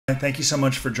Thank you so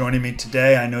much for joining me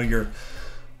today. I know you're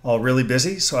all really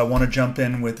busy, so I want to jump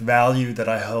in with value that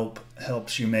I hope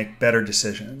helps you make better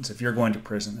decisions. If you're going to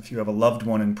prison, if you have a loved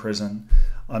one in prison,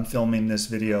 I'm filming this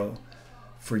video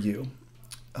for you.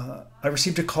 I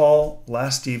received a call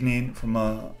last evening from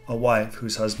a wife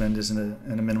whose husband is in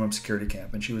a minimum security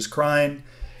camp, and she was crying,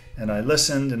 and I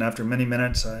listened, and after many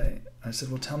minutes I said,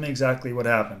 well, tell me exactly what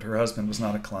happened. Her husband was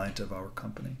not a client of our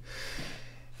company.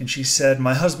 And she said,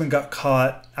 my husband got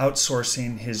caught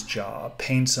outsourcing his job,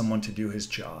 paying someone to do his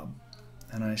job.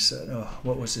 And I said, oh,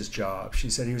 what was his job? She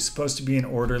said he was supposed to be an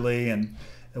orderly, and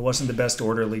it wasn't the best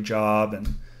orderly job.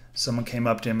 And someone came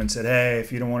up to him and said, hey,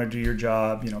 if you don't want to do your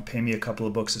job, pay me a couple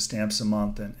of books of stamps a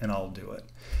month and I'll do it.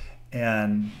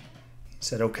 And he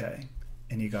said, okay.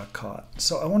 And he got caught.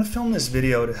 So I want to film this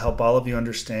video to help all of you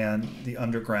understand the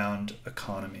underground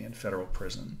economy in federal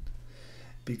prison.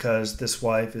 Because this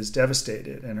wife is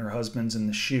devastated and her husband's in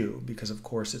the SHU, because of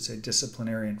course it's a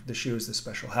disciplinary, the SHU is the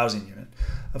special housing unit.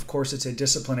 Of course it's a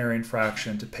disciplinary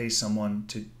infraction to pay someone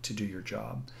to do your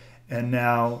job. And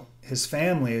now his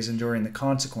family is enduring the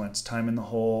consequence, time in the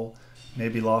hole,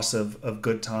 maybe loss of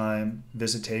good time,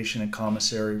 visitation and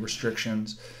commissary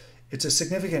restrictions. It's a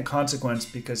significant consequence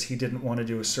because he didn't want to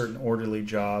do a certain orderly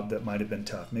job that might have been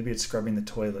tough. Maybe it's scrubbing the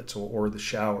toilets or the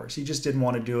showers. He just didn't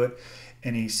want to do it,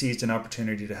 and he seized an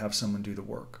opportunity to have someone do the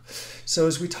work. So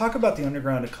as we talk about the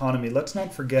underground economy, let's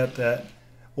not forget that,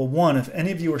 well, one, if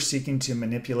any of you are seeking to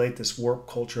manipulate this warped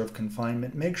culture of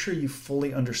confinement, make sure you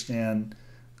fully understand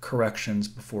corrections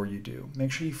before you do.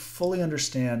 Make sure you fully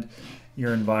understand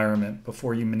your environment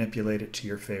before you manipulate it to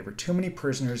your favor. Too many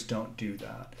prisoners don't do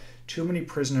that. Too many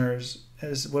prisoners,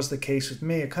 as was the case with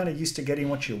me, are kind of used to getting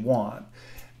what you want.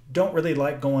 Don't really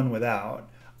like going without.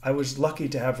 I was lucky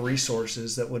to have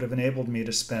resources that would have enabled me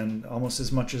to spend almost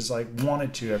as much as I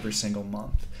wanted to every single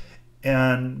month.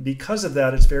 And because of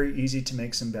that, it's very easy to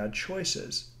make some bad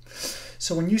choices.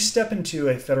 So when you step into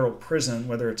a federal prison,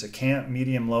 whether it's a camp,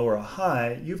 medium, low, or a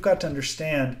high, you've got to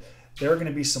understand there are going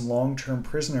to be some long-term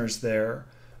prisoners there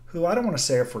who I don't want to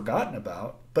say are forgotten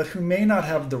about, but who may not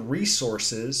have the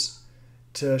resources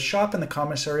to shop in the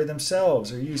commissary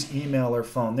themselves or use email or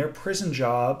phone. Their prison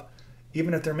job,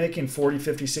 even if they're making $40,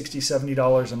 $50, $60,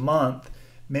 $70 a month,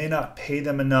 may not pay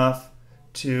them enough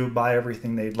to buy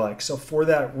everything they'd like. So for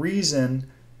that reason,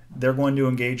 they're going to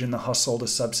engage in the hustle to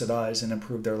subsidize and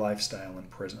improve their lifestyle in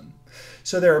prison.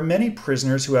 So there are many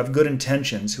prisoners who have good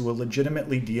intentions who will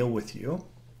legitimately deal with you.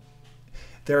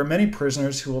 There are many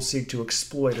prisoners who will seek to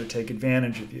exploit or take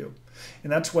advantage of you.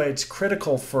 And that's why it's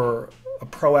critical for a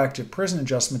proactive prison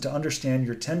adjustment to understand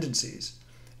your tendencies.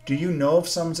 Do you know if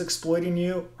someone's exploiting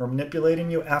you or manipulating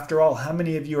you? After all, how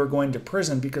many of you are going to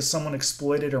prison because someone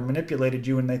exploited or manipulated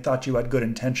you and they thought you had good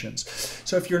intentions?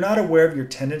 So if you're not aware of your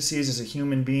tendencies as a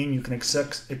human being, you can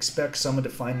expect someone to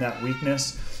find that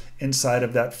weakness inside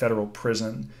of that federal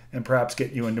prison and perhaps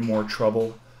get you into more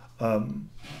trouble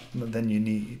than you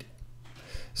need.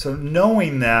 So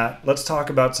knowing that, let's talk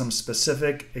about some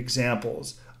specific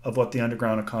examples of what the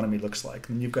underground economy looks like.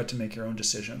 And you've got to make your own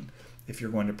decision if you're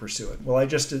going to pursue it. Well, I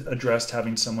just addressed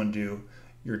having someone do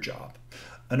your job.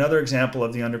 Another example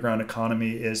of the underground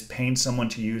economy is paying someone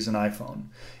to use an iPhone.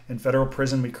 In federal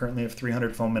prison, we currently have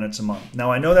 300 phone minutes a month.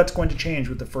 Now, I know that's going to change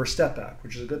with the First Step Act,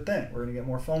 which is a good thing. We're going to get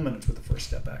more phone minutes with the First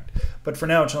Step Act. But for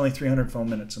now, it's only 300 phone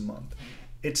minutes a month.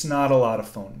 It's not a lot of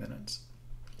phone minutes.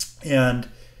 And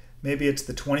maybe it's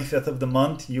the 25th of the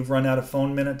month, you've run out of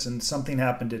phone minutes and something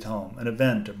happened at home, an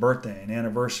event, a birthday, an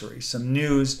anniversary, some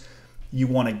news you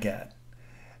want to get.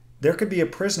 There could be a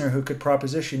prisoner who could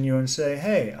proposition you and say,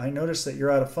 hey, I noticed that you're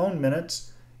out of phone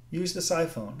minutes. Use this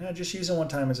iPhone. Yeah, just use it one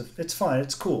time. It's fine.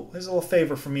 It's cool. There's a little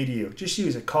favor from me to you. Just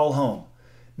use it. Call home.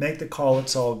 Make the call.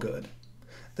 It's all good.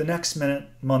 The next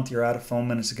month, you're out of phone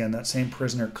minutes again. That same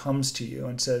prisoner comes to you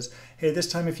and says, hey, this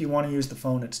time if you want to use the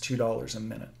phone, it's $2 a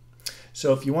minute.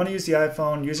 So if you want to use the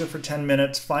iPhone, use it for 10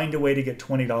 minutes, find a way to get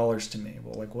 $20 to me.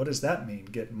 Well, what does that mean,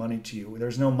 get money to you?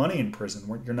 There's no money in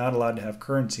prison. You're not allowed to have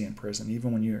currency in prison.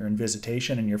 Even when you're in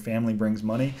visitation and your family brings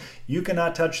money, you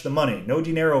cannot touch the money. No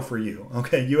dinero for you.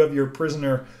 Okay, you have your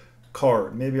prisoner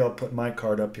card. Maybe I'll put my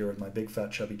card up here with my big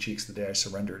fat chubby cheeks the day I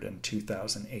surrendered in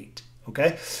 2008.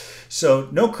 Okay, so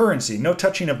no currency, no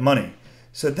touching of money.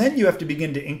 So then you have to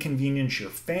begin to inconvenience your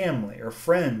family or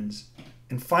friends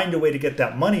and find a way to get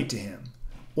that money to him.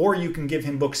 Or you can give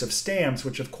him books of stamps,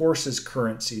 which of course is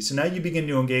currency. So now you begin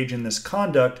to engage in this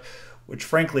conduct, which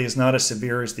frankly is not as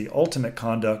severe as the ultimate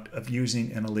conduct of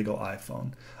using an illegal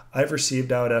iPhone. I've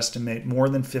received, I would estimate, more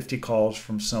than 50 calls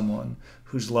from someone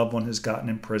whose loved one has gotten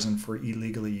in prison for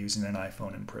illegally using an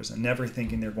iPhone in prison, never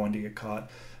thinking they're going to get caught.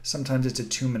 Sometimes it's a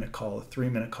 2-minute call, a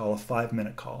 3-minute call, a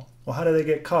 5-minute call. Well, how do they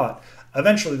get caught?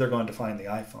 Eventually, they're going to find the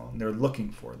iPhone. They're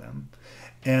looking for them.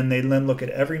 And they then look at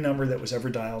every number that was ever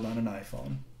dialed on an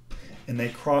iPhone. And they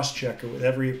cross-check it with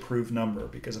every approved number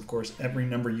because, of course, every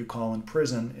number you call in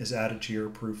prison is added to your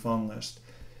approved phone list.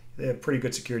 They have pretty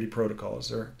good security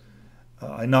protocols.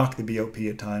 I knock the BOP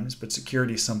at times, but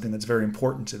security is something that's very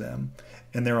important to them,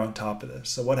 and they're on top of this.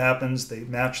 So what happens? They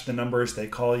match the numbers. They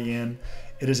call you in.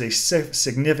 It is a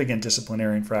significant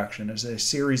disciplinary infraction. It's a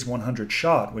Series 100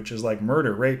 shot, which is like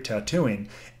murder, rape, tattooing.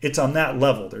 It's on that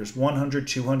level. There's 100,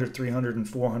 200, 300, and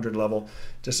 400 level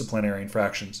disciplinary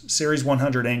infractions. Series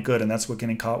 100 ain't good, and that's what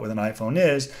getting caught with an iPhone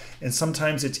is. And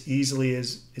sometimes it's easy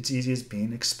as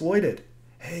being exploited.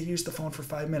 Hey, use the phone for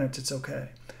 5 minutes. It's okay.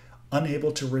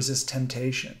 Unable to resist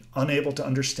temptation. Unable to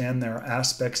understand there are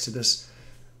aspects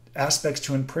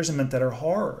to imprisonment that are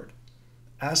hard.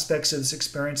 Aspects of this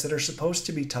experience that are supposed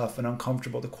to be tough and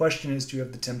uncomfortable. The question is, do you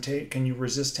have the temptation? Can you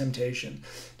resist temptation?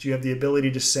 Do you have the ability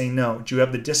to say no? Do you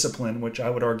have the discipline, which I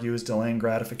would argue is delaying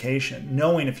gratification?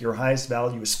 Knowing if your highest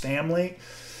value is family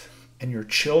and your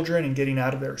children and getting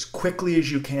out of there as quickly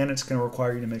as you can, it's going to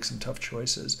require you to make some tough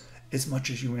choices. As much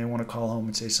as you may want to call home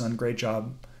and say, son, great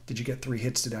job. Did you get 3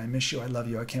 hits today? I miss you. I love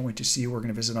you. I can't wait to see you. We're going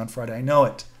to visit on Friday. I know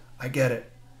it. I get it.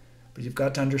 But you've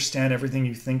got to understand everything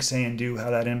you think, say, and do, how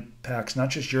that impacts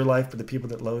not just your life, but the people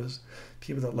that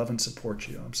love and support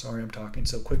you. I'm sorry I'm talking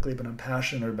so quickly, but I'm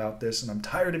passionate about this, and I'm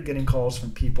tired of getting calls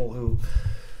from people who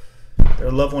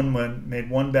their loved one made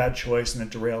one bad choice and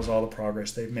it derails all the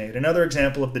progress they've made. Another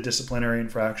example of the disciplinary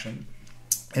infraction,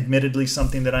 admittedly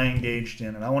something that I engaged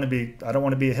in, and I don't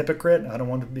want to be a hypocrite. I don't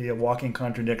want to be a walking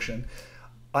contradiction.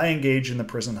 I engaged in the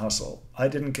prison hustle. I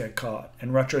didn't get caught.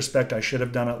 In retrospect, I should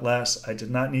have done it less. I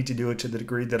did not need to do it to the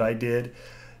degree that I did.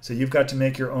 So you've got to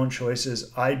make your own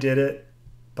choices. I did it,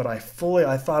 but I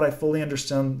thought I fully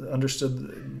understood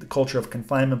the culture of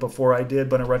confinement before I did.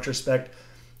 But in retrospect,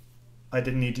 I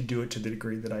didn't need to do it to the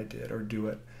degree that I did or do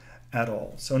it at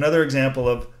all. So another example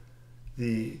of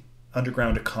the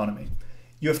underground economy.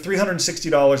 You have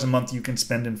 $360 a month you can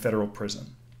spend in federal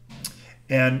prison.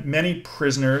 And many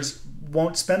prisoners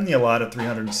won't spend the allotted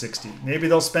 $360. Maybe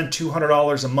they'll spend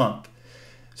 $200 a month.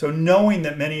 So knowing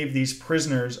that many of these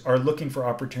prisoners are looking for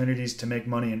opportunities to make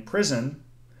money in prison,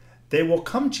 they will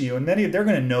come to you, and they're going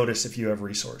to notice if you have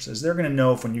resources. They're going to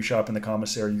know if when you shop in the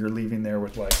commissary, you're leaving there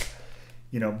with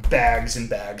bags and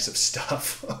bags of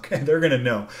stuff. Okay, they're going to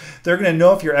know. They're going to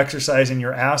know if you're exercising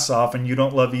your ass off and you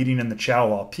don't love eating in the chow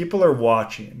hall. People are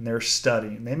watching. They're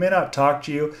studying. They may not talk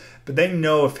to you, but they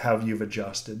know how you've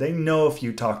adjusted. They know if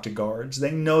you talk to guards.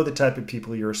 They know the type of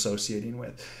people you're associating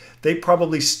with. They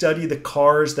probably study the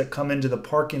cars that come into the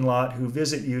parking lot who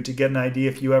visit you to get an idea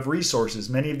if you have resources.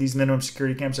 Many of these minimum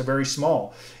security camps are very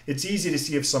small. It's easy to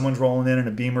see if someone's rolling in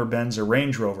a Beamer, Benz, or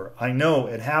Range Rover. I know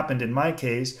it happened in my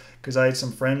case because I had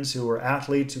some friends who were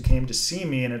athletes who came to see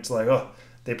me, and it's like, oh,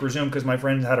 they presume because my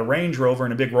friend had a Range Rover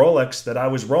and a big Rolex that I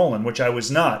was rolling, which I was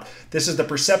not. This is the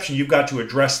perception. You've got to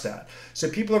address that.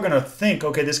 So people are going to think,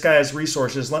 okay, this guy has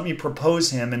resources. Let me propose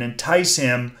him and entice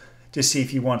him to see if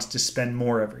he wants to spend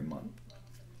more every month.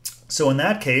 So in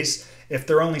that case, if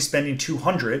they're only spending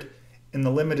 $200 and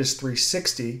the limit is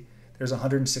 $360, there's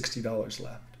 $160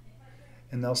 left.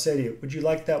 And they'll say to you, would you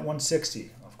like that $160?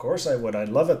 Of course I would. I'd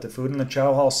love it. The food in the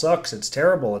chow hall sucks. It's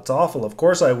terrible. It's awful. Of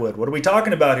course I would. What are we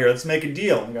talking about here? Let's make a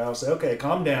deal. And I'll say, okay,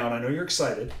 calm down. I know you're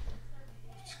excited.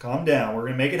 Just calm down. We're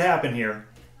going to make it happen here.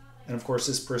 And of course,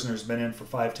 this prisoner's been in for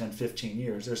 5, 10, 15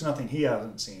 years. There's nothing he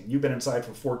hasn't seen. You've been inside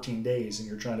for 14 days and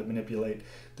you're trying to manipulate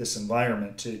this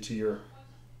environment to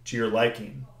your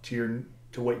liking, to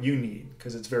what you need,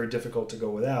 because it's very difficult to go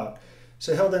without.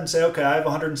 So he'll then say, okay, I have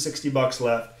 $160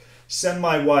 left. Send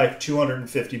my wife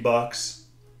 $250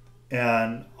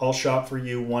 and I'll shop for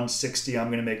you $160.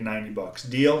 I'm going to make $90.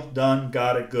 Deal? Done?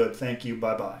 Got it? Good. Thank you.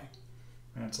 Bye-bye.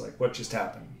 And it's like, what just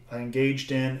happened? I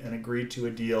engaged in and agreed to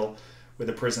a deal with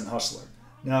a prison hustler.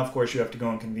 Now, of course, you have to go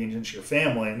and inconvenience your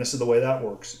family, and this is the way that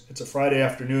works. It's a Friday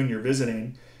afternoon, you're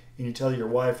visiting, and you tell your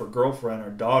wife or girlfriend or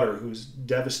daughter who's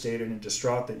devastated and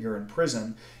distraught that you're in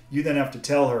prison. You then have to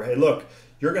tell her, hey, look,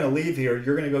 you're going to leave here.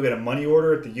 You're going to go get a money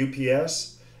order at the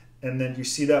UPS, and then you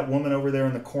see that woman over there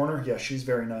in the corner? Yeah, she's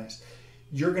very nice.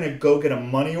 You're going to go get a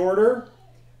money order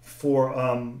for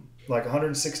like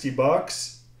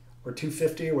 $160 or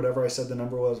 $250 or whatever I said the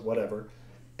number was, whatever,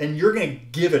 and you're going to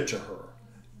give it to her.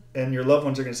 And your loved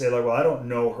ones are going to say, like, well, I don't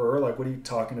know her. Like, what are you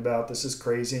talking about? This is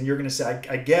crazy. And you're going to say,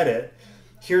 I get it.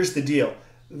 Here's the deal.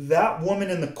 That woman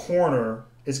in the corner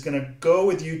is going to go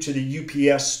with you to the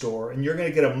UPS store, and you're going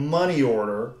to get a money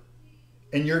order,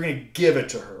 and you're going to give it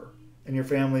to her. And your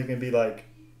family is going to be like,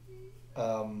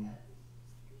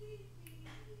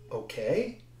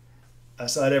 Okay. I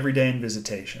saw it every day in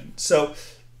visitation. So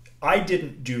I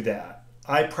didn't do that.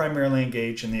 I primarily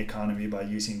engage in the economy by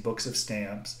using books of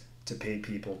stamps to pay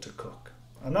people to cook.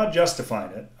 I'm not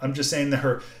justifying it. I'm just saying there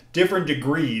are different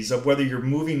degrees of whether you're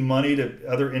moving money to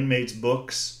other inmates'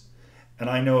 books. And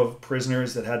I know of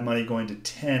prisoners that had money going to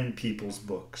 10 people's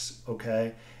books,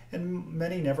 okay? And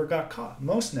many never got caught.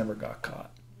 Most never got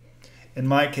caught. In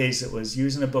my case, it was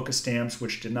using a book of stamps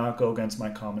which did not go against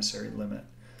my commissary limit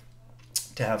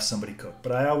to have somebody cook.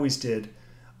 But I always did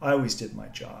my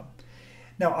job.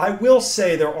 Now, I will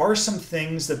say there are some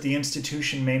things that the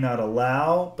institution may not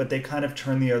allow, but they kind of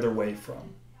turn the other way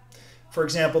from. For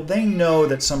example, they know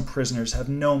that some prisoners have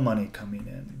no money coming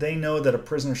in. They know that a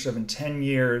prisoner serving 10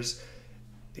 years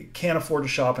can't afford to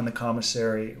shop in the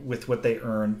commissary with what they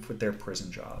earn with their prison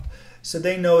job. So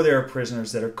they know there are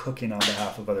prisoners that are cooking on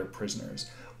behalf of other prisoners,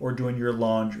 or doing your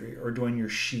laundry, or doing your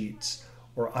sheets,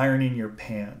 or ironing your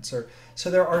pants.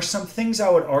 So there are some things I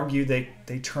would argue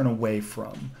they turn away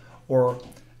from, or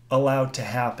allowed to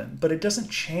happen. But it doesn't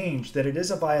change that it is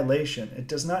a violation. It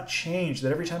does not change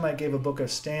that every time I gave a book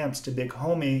of stamps to Big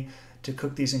Homie to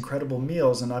cook these incredible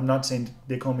meals, and I'm not saying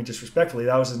Big Homie disrespectfully,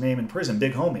 that was his name in prison,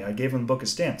 Big Homie. I gave him a book of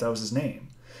stamps, that was his name.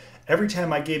 Every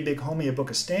time I gave Big Homie a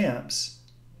book of stamps,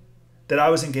 that I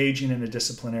was engaging in a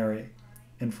disciplinary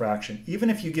infraction. Even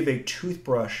if you give a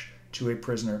toothbrush to a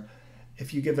prisoner,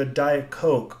 if you give a Diet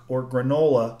Coke or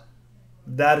granola,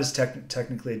 that is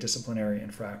technically a disciplinary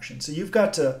infraction. So you've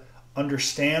got to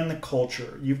understand the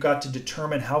culture. You've got to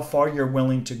determine how far you're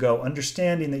willing to go.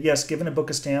 Understanding that, yes, giving a book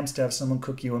of stamps to have someone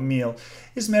cook you a meal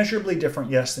is measurably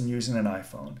different, yes, than using an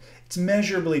iPhone. It's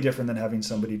measurably different than having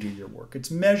somebody do your work.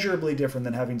 It's measurably different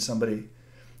than having somebody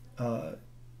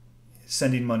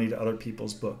sending money to other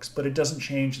people's books. But it doesn't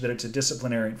change that it's a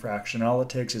disciplinary infraction. All it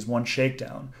takes is one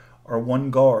shakedown, or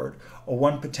one guard, or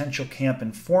one potential camp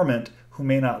informant who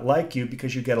may not like you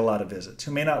because you get a lot of visits,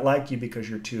 who may not like you because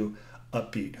you're too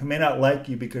upbeat, who may not like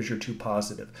you because you're too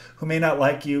positive, who may not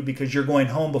like you because you're going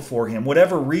home before him.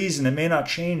 Whatever reason, it may not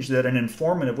change that an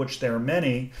informant, of which there are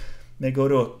many, may go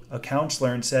to a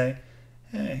counselor and say,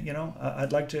 hey, you know,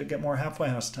 I'd like to get more halfway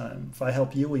house time. If I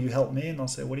help you, will you help me? And they'll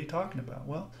say, what are you talking about?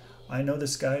 Well, I know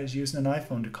this guy is using an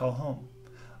iPhone to call home.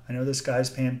 I know this guy's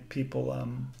paying people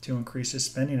to increase his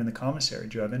spending in the commissary.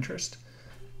 Do you have interest?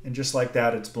 And just like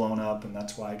that, it's blown up, and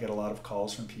that's why I get a lot of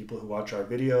calls from people who watch our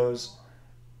videos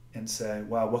and say,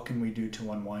 wow, what can we do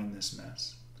to unwind this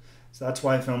mess? So that's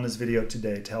why I filmed this video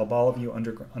today, to help all of you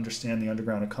understand the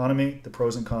underground economy, the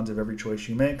pros and cons of every choice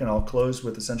you make, and I'll close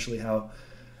with essentially how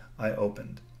I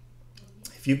opened.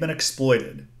 If you've been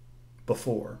exploited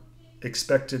before,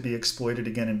 expect to be exploited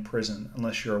again in prison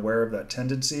unless you're aware of that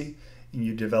tendency and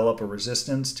you develop a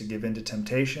resistance to give in to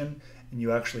temptation and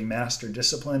you actually master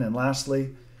discipline. And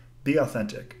lastly, be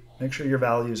authentic. Make sure your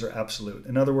values are absolute.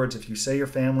 In other words, if you say your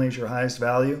family is your highest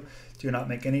value, do not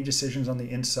make any decisions on the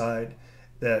inside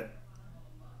that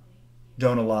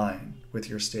don't align with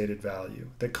your stated value,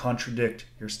 that contradict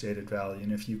your stated value.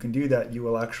 And if you can do that, you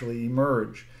will actually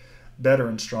emerge better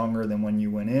and stronger than when you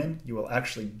went in. You will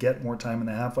actually get more time in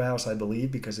the halfway house, I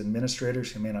believe, because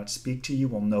administrators who may not speak to you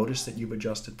will notice that you've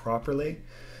adjusted properly.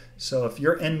 So if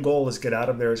your end goal is get out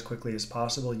of there as quickly as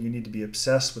possible, you need to be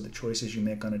obsessed with the choices you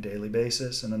make on a daily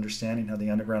basis and understanding how the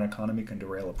underground economy can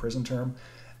derail a prison term,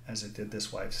 as it did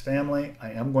this wife's family.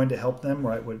 I am going to help them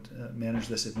where I would manage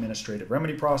this administrative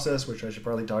remedy process, which I should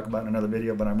probably talk about in another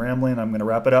video, but I'm rambling. I'm going to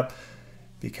wrap it up.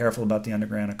 Be careful about the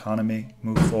underground economy.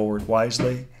 Move forward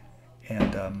wisely.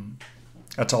 And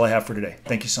that's all I have for today.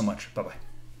 Thank you so much. Bye-bye.